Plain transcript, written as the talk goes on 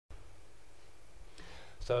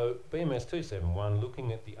So BMS 271,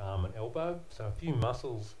 looking at the arm and elbow, so a few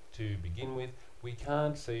muscles to begin with. We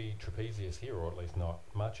can't see trapezius here, or at least not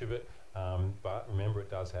much of it, but remember it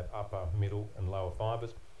does have upper, middle and lower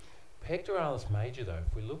fibres. Pectoralis major though,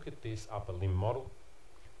 if we look at this upper limb model,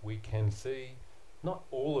 we can see not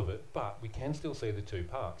all of it, but we can still see the two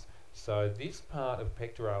parts. So this part of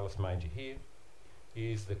pectoralis major here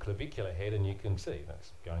is the clavicular head, and you can see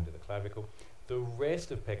that's going to the clavicle. The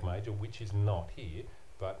rest of pec major, which is not here,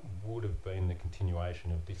 but would have been the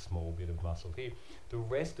continuation of this small bit of muscle here, the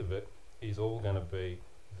rest of it is all going to be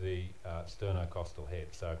the sternocostal head.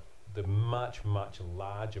 So the much, much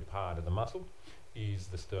larger part of the muscle is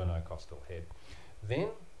the sternocostal head. Then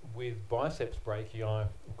with biceps brachii,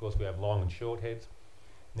 of course we have long and short heads.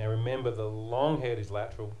 Now remember, the long head is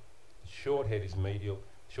lateral, the short head is medial,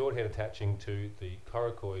 short head attaching to the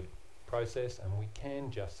coracoid process, and we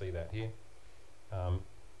can just see that here.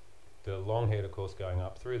 The long head, of course, going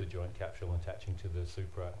up through the joint capsule and attaching to the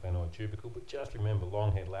supraglenoid tubercle, but just remember,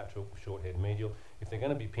 long head lateral, short head medial. If they're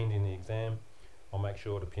going to be pinned in the exam, I'll make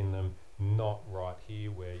sure to pin them not right here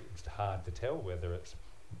where it's hard to tell whether it's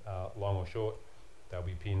long or short. They'll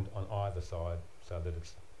be pinned on either side so that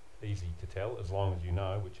it's easy to tell, as long as you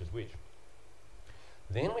know which is which.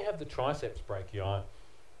 Then we have the triceps brachii,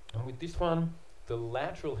 and with this one, the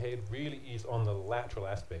lateral head really is on the lateral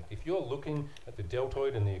aspect. If you're looking at the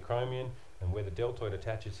deltoid and the acromion, and where the deltoid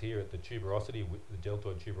attaches here at the tuberosity, the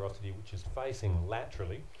deltoid tuberosity, which is facing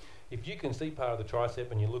laterally, if you can see part of the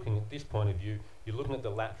tricep and you're looking at this point of view, you're looking at the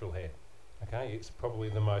lateral head. Okay, it's probably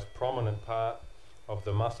the most prominent part of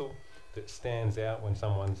the muscle that stands out when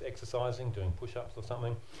someone's exercising, doing push-ups or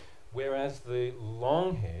something. Whereas the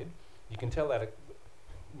long head, you can tell that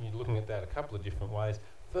you're looking at that a couple of different ways.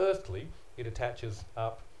 Firstly, it attaches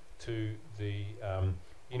up to the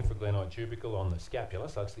infraglenoid tubercle on the scapula,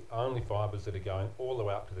 so it's the only fibres that are going all the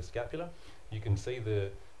way up to the scapula. You can see the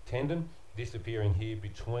tendon disappearing here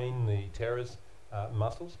between the teres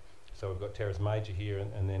muscles. So we've got teres major here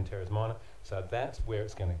and then teres minor. So that's where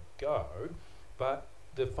it's going to go. But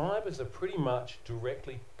the fibres are pretty much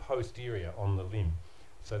directly posterior on the limb.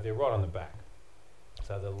 So they're right on the back.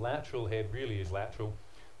 So the lateral head really is lateral.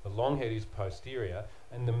 The long head is posterior,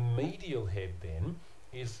 and the medial head then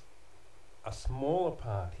is a smaller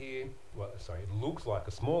part here. Well, sorry, it looks like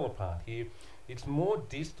a smaller part here. It's more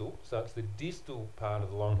distal, so it's the distal part of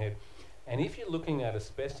the long head. And if you're looking at a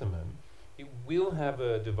specimen, it will have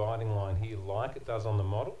a dividing line here like it does on the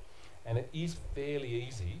model, and it is fairly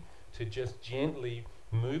easy to just gently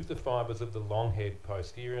move the fibres of the long head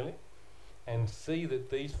posteriorly and see that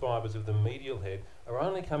these fibres of the medial head are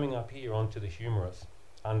only coming up here onto the humerus,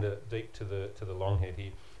 under deep to the long head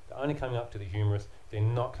here. They're only coming up to the humerus, they're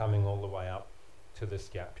not coming all the way up to the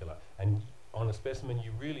scapula. And on a specimen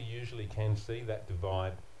you really usually can see that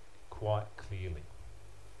divide quite clearly.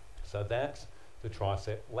 So that's the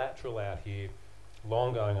tricep, lateral out here,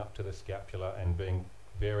 long going up to the scapula and being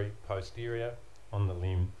very posterior on the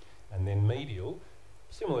limb, and then medial,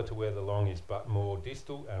 similar to where the long is but more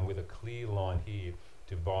distal, and with a clear line here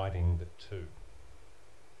dividing the two.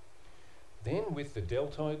 Then with the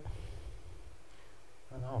deltoid,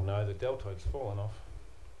 oh no, the deltoid's fallen off.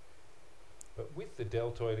 But with the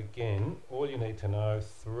deltoid again, all you need to know,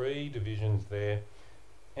 3 divisions there: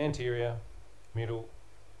 anterior, middle,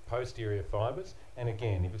 posterior fibres. And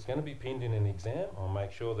again, if it's going to be pinned in an exam, I'll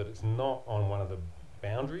make sure that it's not on one of the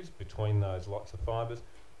boundaries between those lots of fibres.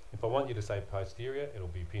 If I want you to say posterior, it'll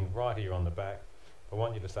be pinned right here on the back. If I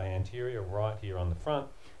want you to say anterior, right here on the front.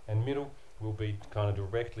 And middle will be kind of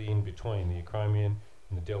directly in between the acromion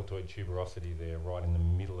and the deltoid tuberosity there, right in the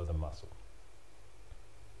middle of the muscle.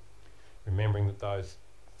 Remembering that those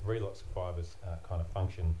 3 lots of fibres kind of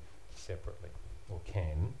function separately, or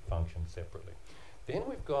can function separately. Then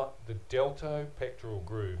we've got the deltopectoral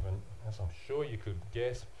groove, and as I'm sure you could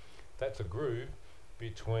guess, that's a groove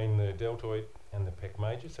between the deltoid and the pec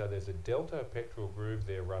major. So there's a deltopectoral groove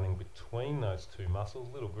there running between those 2 muscles,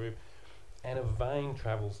 little groove, and a vein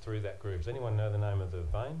travels through that groove. Does anyone know the name of the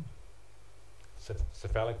vein?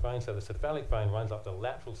 Cephalic vein. So the cephalic vein runs up the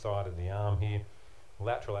lateral side of the arm here,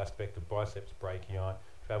 lateral aspect of biceps brachii,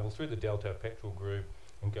 travels through the deltopectoral groove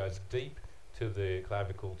and goes deep to the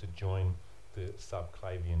clavicle to join the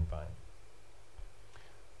subclavian vein.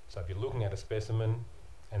 So if you're looking at a specimen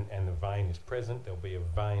and the vein is present, there'll be a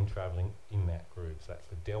vein travelling in that groove. So that's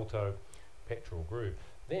the deltopectoral groove.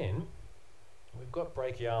 Then we've got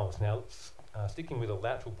brachialis. Now, sticking with a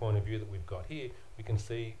lateral point of view that we've got here, we can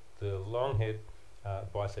see the long head,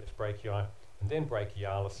 biceps brachii, and then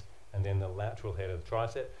brachialis, and then the lateral head of the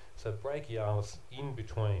tricep. So brachialis in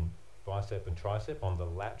between bicep and tricep on the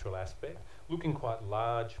lateral aspect, looking quite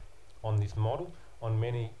large on this model. On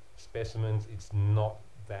many specimens it's not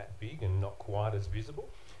that big and not quite as visible.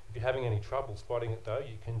 If you're having any trouble spotting it though,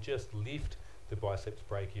 you can just lift the biceps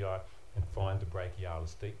brachii and find the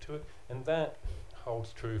brachialis deep to it, and that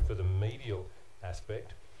holds true for the medial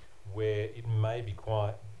aspect, where it may be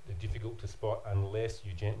quite difficult to spot unless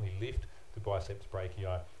you gently lift the biceps brachii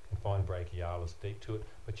and find brachialis deep to it.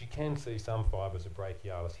 But you can see some fibres of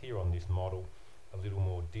brachialis here on this model a little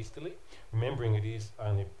more distally, remembering it is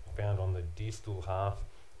only found on the distal half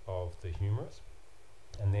of the humerus,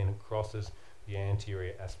 and then it crosses the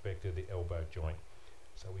anterior aspect of the elbow joint.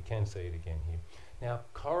 So we can see it again here. Now,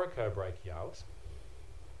 coracobrachialis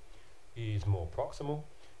is more proximal.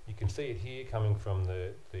 You can see it here coming from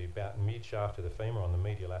the about mid shaft of the femur on the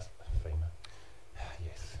medial femur.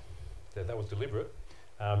 Yes, that was deliberate.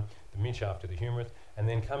 The mid shaft of the humerus, and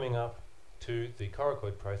then coming up to the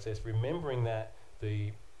coracoid process, remembering that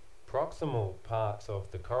the proximal parts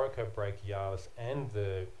of the coracobrachialis and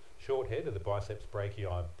the short head of the biceps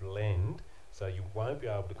brachii blend, so you won't be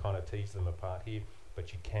able to kind of tease them apart here,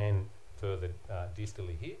 but you can further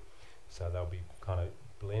distally here. So they'll be kind of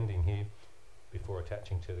blending here before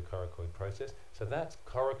attaching to the coracoid process. So that's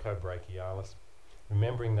coracobrachialis,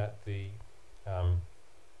 remembering that the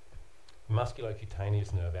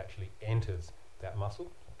musculocutaneous nerve actually enters that muscle,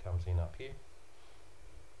 it comes in up here.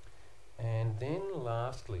 And then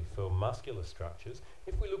lastly, for muscular structures,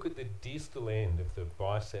 if we look at the distal end of the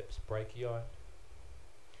biceps brachii,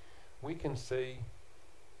 we can see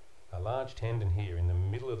a large tendon here in the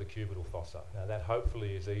middle of the cubital fossa. Now that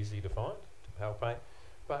hopefully is easy to find, to palpate,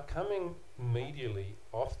 but coming medially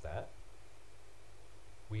off that,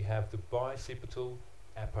 we have the bicipital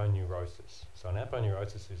aponeurosis. So an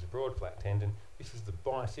aponeurosis is a broad flat tendon. This is the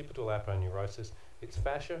bicipital aponeurosis. It's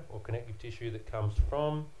fascia or connective tissue that comes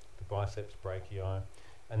from the biceps brachii,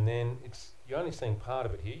 and then you're only seeing part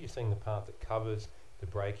of it here. You're seeing the part that covers the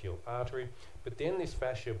brachial artery, but then this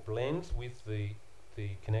fascia blends with the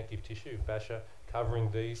connective tissue fascia covering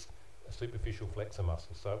these superficial flexor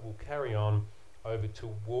muscles. So it will carry on over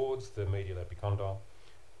towards the medial epicondyle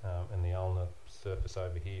and the ulnar surface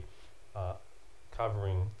over here,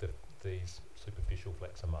 covering these superficial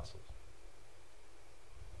flexor muscles.